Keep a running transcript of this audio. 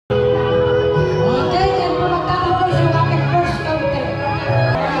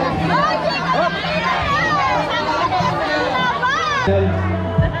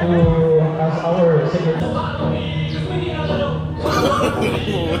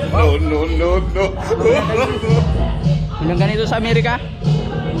No. Walang ganito sa Amerika?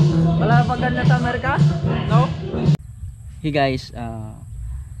 Wala pa ganito sa Amerika? No? Hey guys,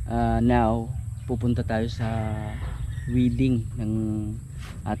 now pupunta tayo sa wedding ng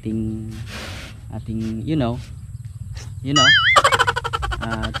ating you know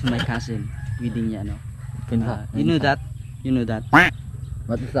to my cousin. Wedding niya, no? You know that?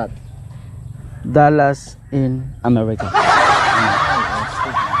 What is that? Dallas in America.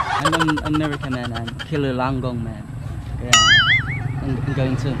 I'm an American man. I'm Kilalangong man. Yeah, I'm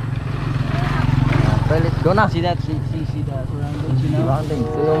going to. Okay, let's go na. See that? See the surroundings, you know? Surroundings.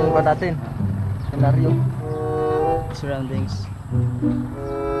 So yung pa natin. Scenario. Surroundings.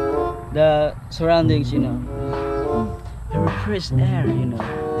 The surroundings, you know. Very fresh air, you know.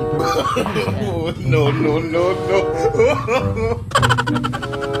 The fresh air. No.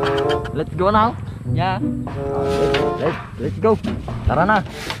 Let's go now. Yeah. Let's go. Tara na.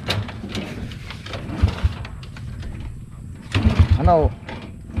 Ano?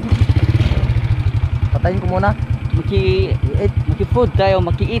 Patayin ko muna. Maki-food tayo,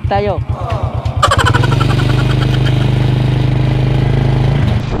 maki-eat tayo.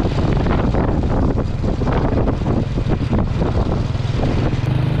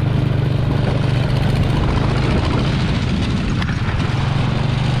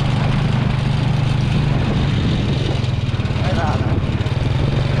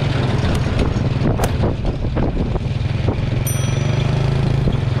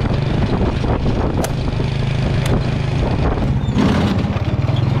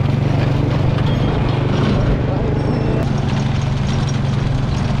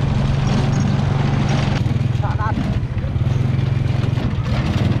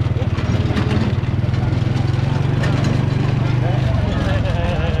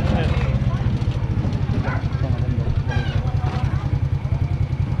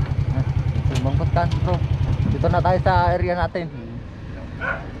 Bro, dito na tayo sa area natin.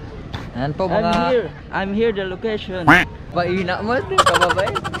 Ayan po mga... I'm here the location. Paina mo ito,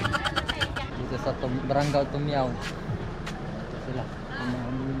 kababay. Dito sa Barangay Tumiaw. Sila.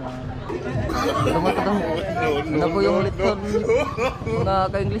 Ano po yung ulit po mga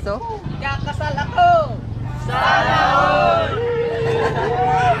ka-English, oh? Kakasal ako! Sana all!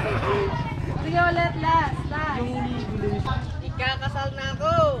 Sige ulit, last. Ikakasal na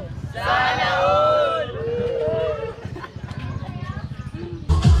ako! Sana all!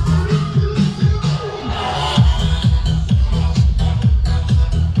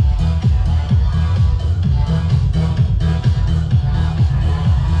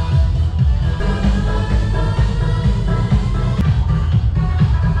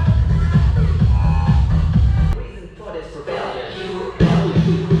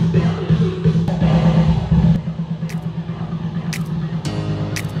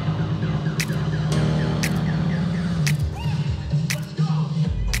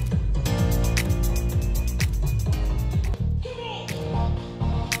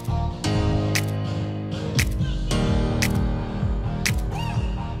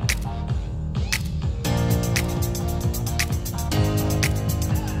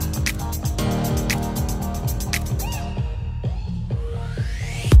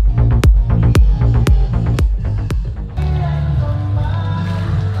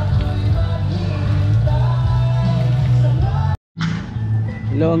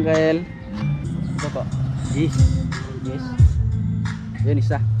 Hello, Uncle. Ito po. Yes. Yan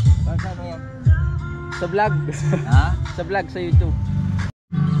isa. Saan yan? Sa vlog. Ha? Sa vlog sa YouTube.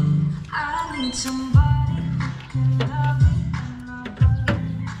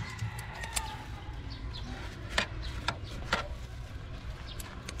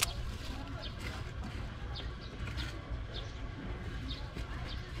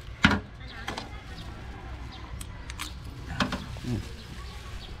 No.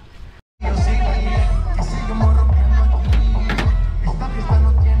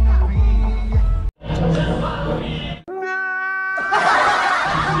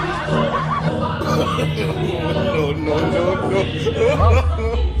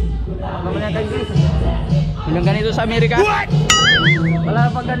 Walang ganito sa Amerika?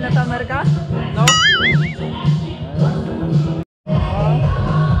 Wala pa ganito sa Amerika? No?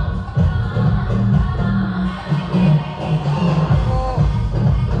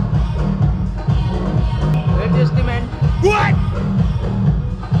 What?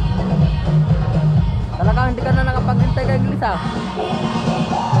 Talagang hindi ka na nakapaghintay kay English, ah.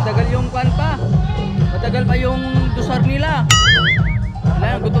 Matagal yung kwan pa. Matagal pa yung dusar nila.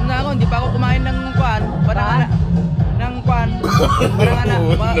 Wala, gutom na ako. Hindi pa ako kumain ng kwan. Parang ng kwan.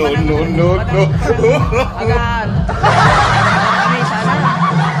 No. Agahan. Kami sana.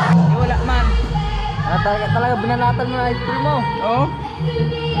 Talaga binanatan mo na ice cream mo. Oo.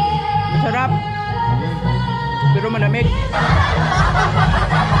 Masarap. Pero malamig.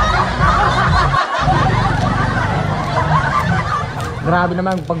 Grabe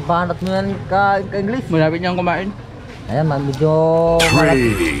naman pagbanat mo yan ka-English. Malapit niyang kumain. Ayan, medyo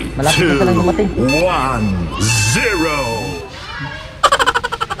malapit na talang dumating. 1-0.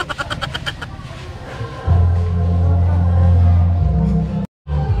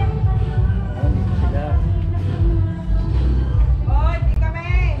 Hoy, di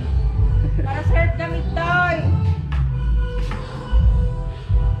kami. Para serve kami, Toy.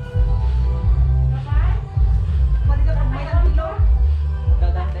 Pwede ka may ng kilo?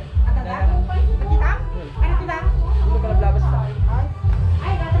 Dadante. Agad-agad. Nakita? Ay, nakita? Hindi ka naglabas na.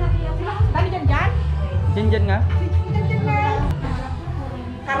 Ay, gata na kilo. Dami dyan dyan? Dyan nga. Dyan dyan na.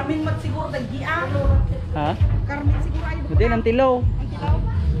 Carmen mat siguro nag-giang. Ha? Carmen siguro ay Hindi, ng tilaw. ang kilaw.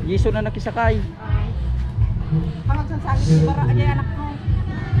 Yiso na nakisakay. Hanggang sa sagit si Bara, ay anak ko.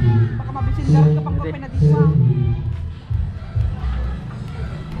 Baka mabisin na rin kapag papay na dito.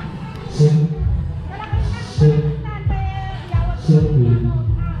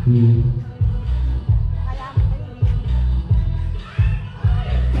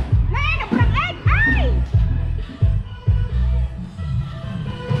 Nay, nabrang egg! Ay!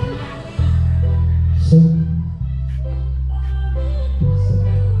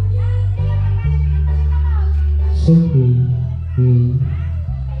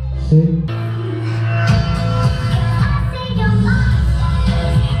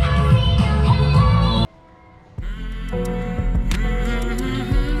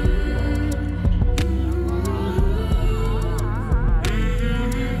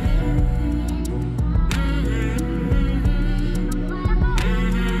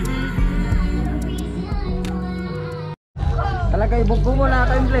 Talaga ibugbo mo na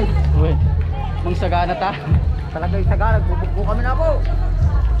ka-English. Uy. Mang sagana ta. Talaga yung Tagalog, bubugbo kami na po.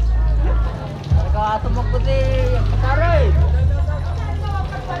 Talaga sumugbo si Pataray.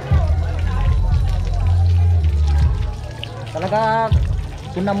 Talaga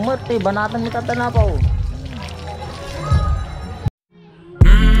kinamot eh, banatan mo tatana po.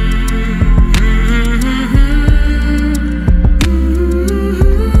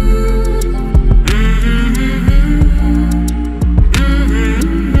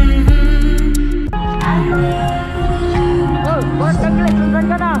 Oh, buat English, sundan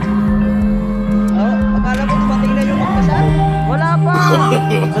ka na. Oh, akala ko dumating na yung magkasal. Wala pa.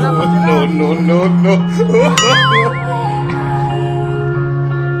 Wala pa sila. No.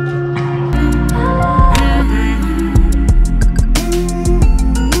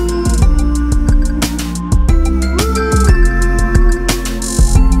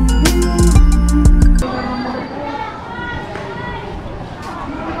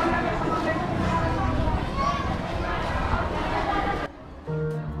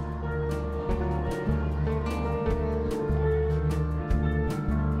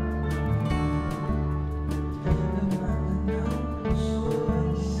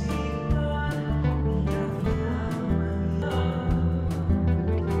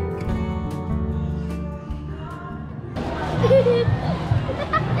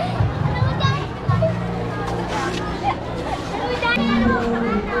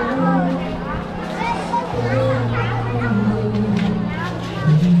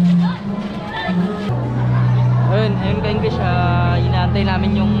 Ayun ka-English, inaantay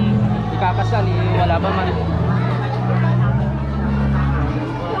namin yung ikakasal, wala pa man.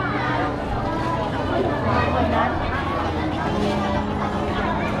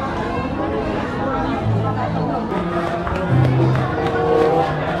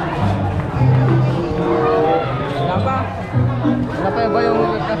 Wala pa. Wala pa ba yung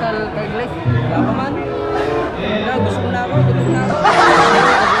kasal ka-English? Wala pa man. Wala, gusto na ako, gusto na ako.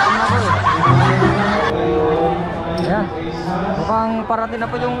 Ayan. Mukhang parating na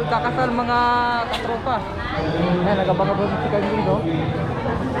po yung ikakasal mga katropa. Ayan, nagabang-abang si Kagin do.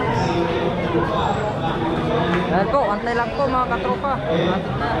 Ayan po, antay lang po mga katropa.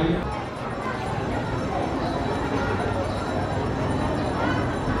 Atin na.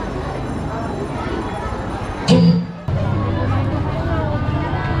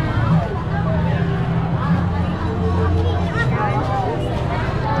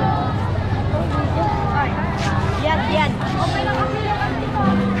 Yan.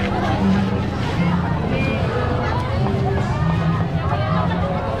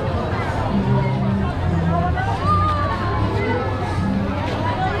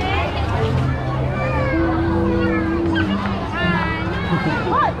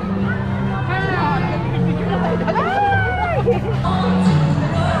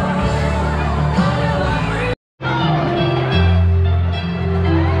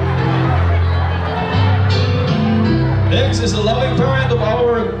 is the loving parent of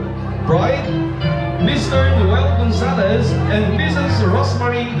our bride, Mr. Noel Gonzalez and Mrs.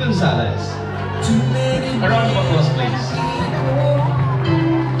 Rosemary Gonzalez. A round of applause, please.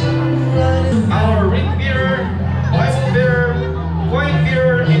 Our ring bearer, Bible bearer, coin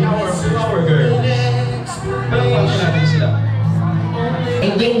bearer, and our flower girls. Palakpakan natin sila.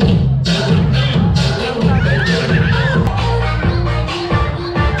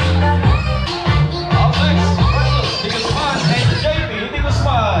 Up next, Carlos de Guzman and JP de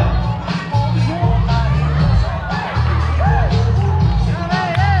Guzman.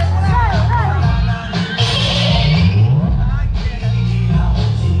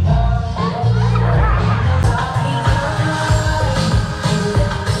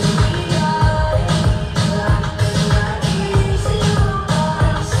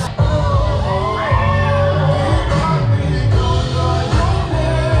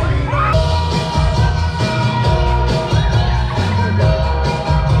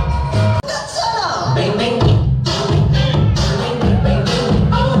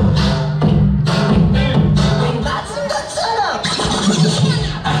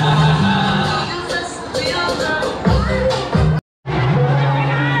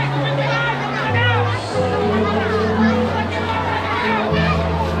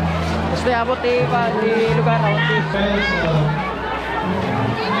 Gusto abot di lugar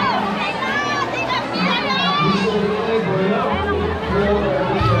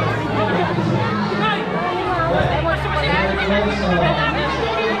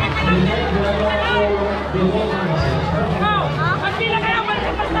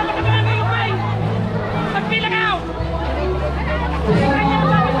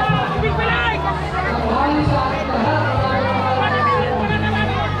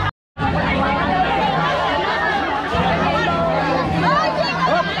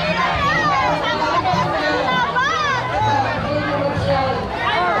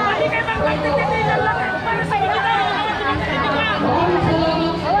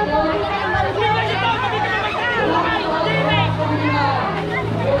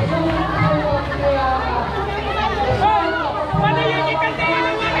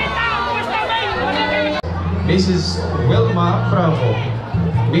Mrs. Wilma Bravo,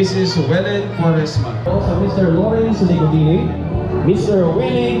 Mrs. Wellen Quaresma. Also Mr. Lawrence Nicodini, Mr.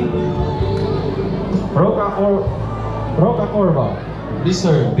 Winnie Roca Corva,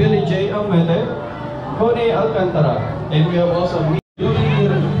 Mr. Billy J. Almete, Connie Alcantara, and we have also Julie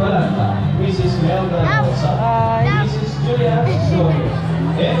Balanta, Mrs. Melda Rosa, Mrs. Julia Sonia,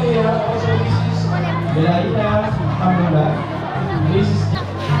 and we have also Mrs. Belaida Amanda, Mrs.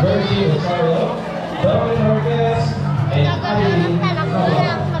 Virgie Rosario, Darwin Marquez, and Eileen Cabral.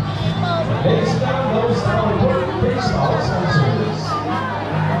 Ladies and gentlemen, those are our work principals on service.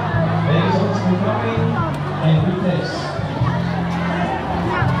 Thank you so much for coming and witness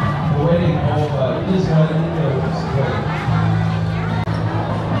the wedding of Israel and Nico's wedding.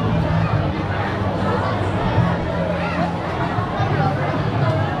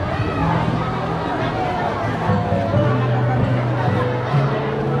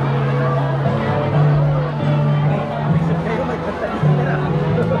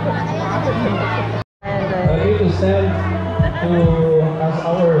 Stand to as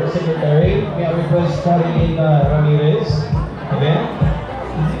our secretary. May I request Charlene Ramirez again.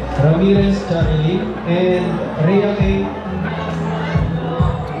 Ramirez Charlene and Rhea May.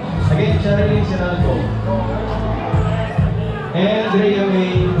 Again, Charlene Sinalco. And Rhea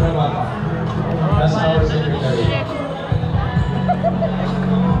May Ramata as our secretary.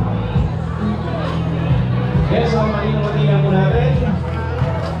 Yes, so maninong-matina po natin.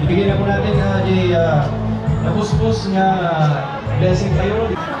 Ibigay na po natin napus-pus nga blessing kayo.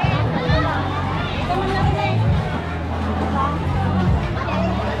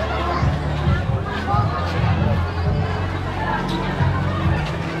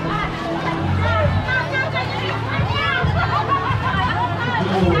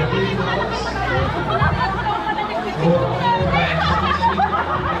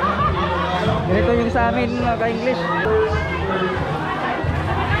 Ganito yung sa amin ka-English.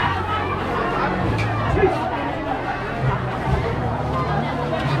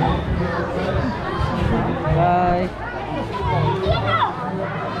 Bye.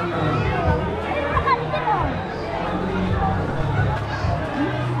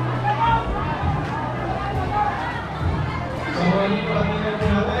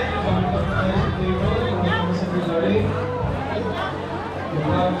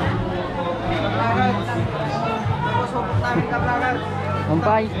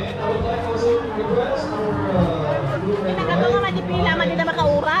 Mampay. Kita ka mga madipila, man din na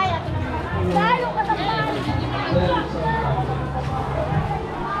makauray. Lalo ka sa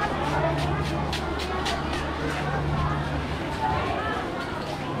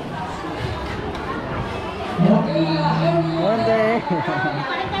Onde.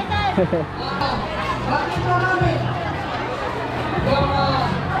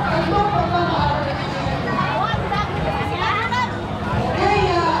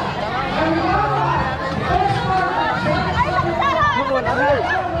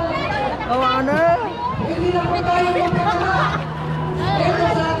 Oh, ano? Eh.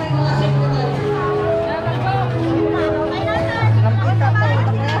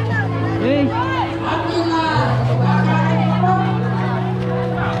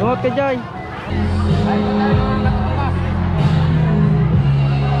 Lumot ka, Joy.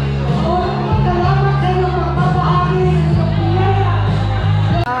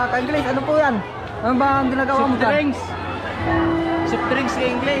 Ka-English, ano po yan? Ano ba ang ginagawa mo dyan? Soft drinks ka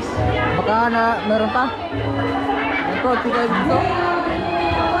English. Baka na meron pa? Ito, tika dito.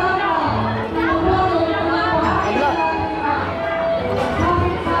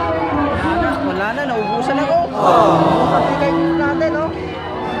 Wala na, naubusan ako. Bukas tika dito natin, no?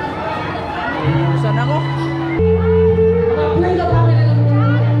 Naubusan ako.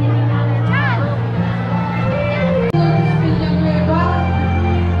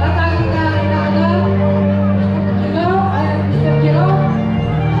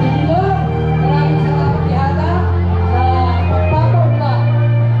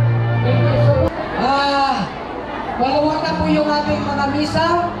 Maluwag na po yung ating mga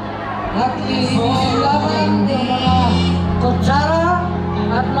misa at isilaman ng mga kutsara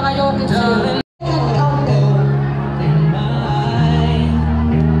at mga utensils.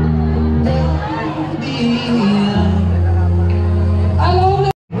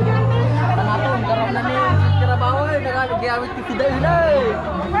 Panatong, karoon na ni Kirabaho eh. Nagagawit ko si Daila eh.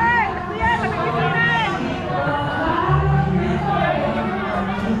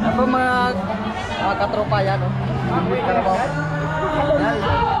 Ano mga katropa yan, no? Karabaw. Yan,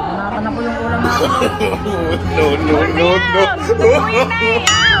 nanatan na po yung ulam natin. No, no, no, no.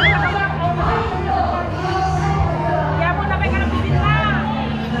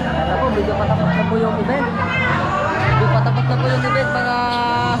 Ito po, medyo patapos na po yung event. Medyo patapos na po yung event, mga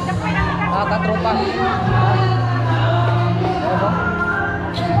katropa. Ayan, no?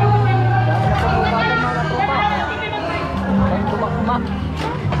 Dami na po yung batang mga katropa. Tumak-tumak.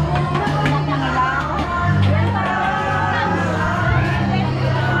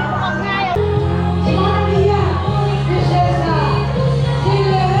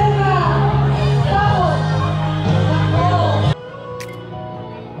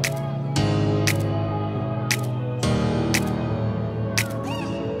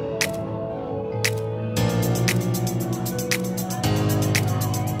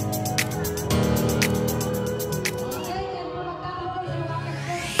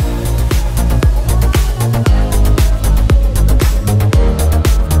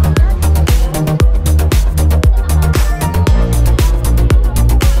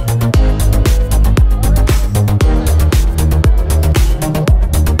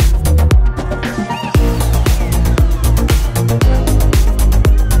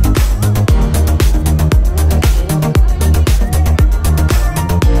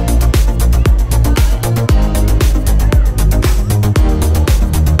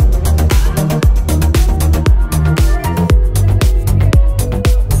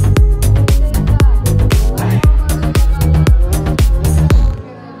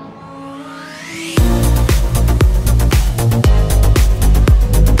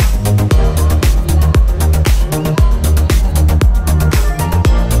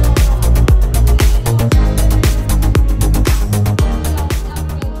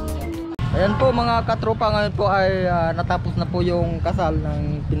 Ayan po mga katropa, ngayon po ay natapos na po yung kasal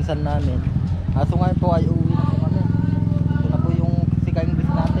ng pinsan namin. So ngayon po ay uuwi na po kami. Ito na po yung si Ka-English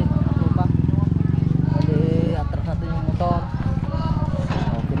natin, katropa. Kasi atras natin yung motor.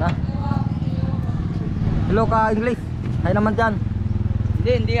 Okay na. Hello Ka-English, hi naman dyan.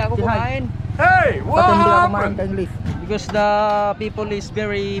 Hindi ako Si Hi. kumain. Hey, Ba't hindi ka kumain Ka-English? Because the people is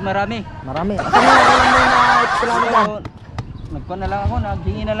very marami. Marami. Kasi nga alam mo na explano dyan. Nagkuhan na lang ako,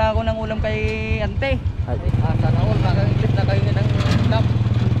 naghingi na lang ako ng ulam kay ante. Ay. Sana all, Ka-English na kayo